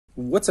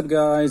What's up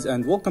guys,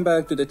 and welcome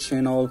back to the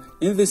channel.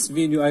 In this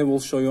video I will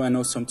show you an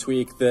awesome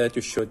tweak that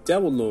you should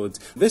download.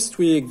 This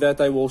tweak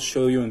that I will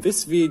show you in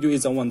this video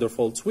is a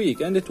wonderful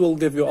tweak, and it will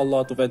give you a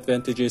lot of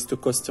advantages to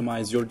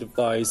customize your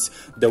device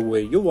the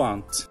way you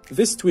want.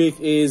 This tweak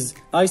is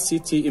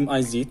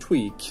ICT-MIZ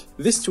tweak.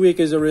 This tweak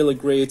is really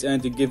great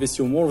and it gives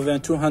you more than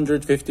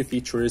 250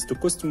 features to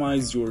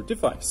customize your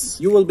device.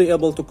 You will be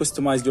able to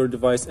customize your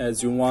device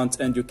as you want,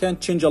 and you can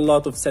change a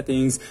lot of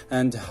settings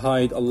and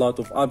hide a lot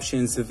of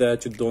options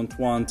that you don't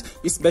want,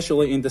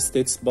 especially in the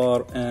status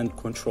bar and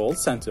control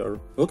center.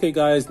 Okay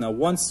guys, now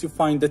once you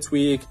find the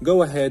tweak,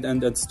 go ahead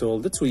and install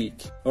the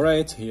tweak.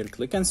 Alright, here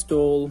click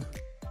install,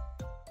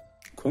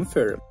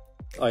 confirm.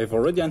 I've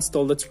already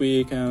installed the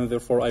tweak and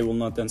therefore I will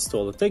not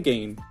install it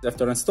again.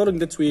 After installing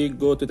the tweak,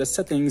 go to the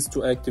settings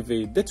to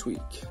activate the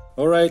tweak.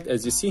 Alright,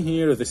 as you see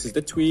here, this is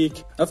the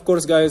tweak. Of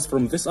course guys,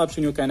 from this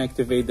option you can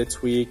activate the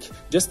tweak.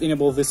 Just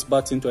enable this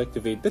button to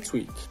activate the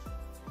tweak.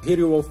 Here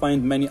you will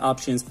find many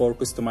options for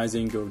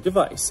customizing your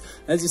device.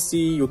 As you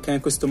see, you can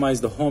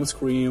customize the home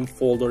screen,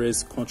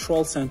 folders,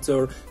 control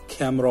center,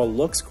 camera,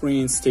 lock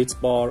screen, status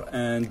bar,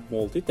 and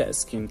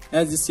multitasking.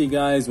 As you see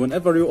guys,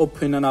 whenever you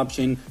open an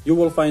option, you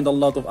will find a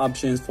lot of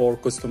options for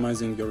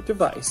customizing your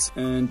device.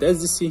 And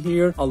as you see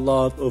here, a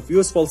lot of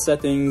useful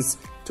settings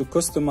to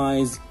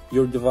customize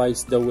your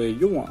device the way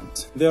you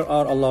want. There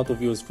are a lot of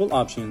useful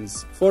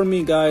options. For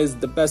me guys,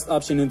 the best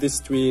option in this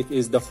tweak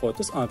is the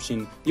Photos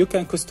option. You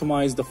can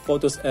customize the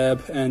Photos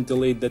app and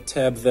delete the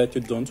tab that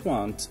you don't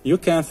want. You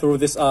can, through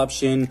this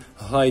option,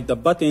 hide the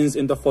buttons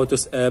in the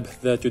Photos app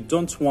that you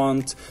don't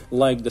want,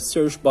 like the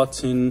search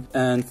button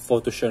and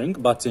photo sharing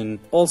button.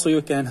 Also,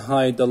 you can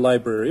hide the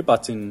library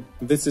button.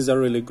 This is a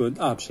really good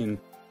option.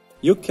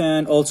 You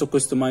can also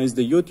customize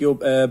the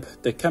YouTube app,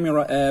 the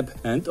camera app,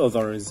 and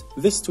others.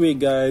 This tweak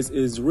guys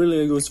is really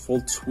a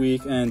useful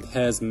tweak and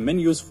has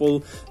many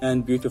useful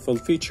and beautiful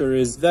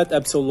features that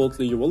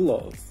absolutely you will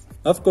love.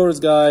 Of course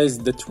guys,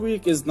 the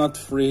tweak is not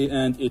free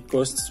and it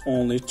costs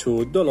only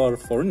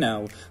 $2 for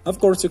now. Of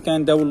course you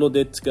can download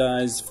it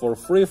guys for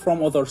free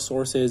from other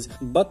sources,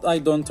 but I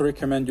don't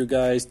recommend you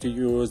guys to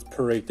use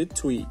pirated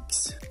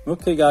tweaks.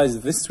 Okay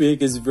guys, this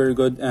tweak is very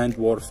good and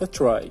worth a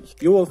try.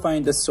 You will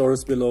find the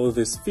source below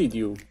this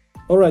video.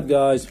 Alright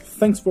guys,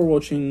 thanks for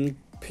watching.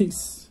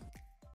 Peace.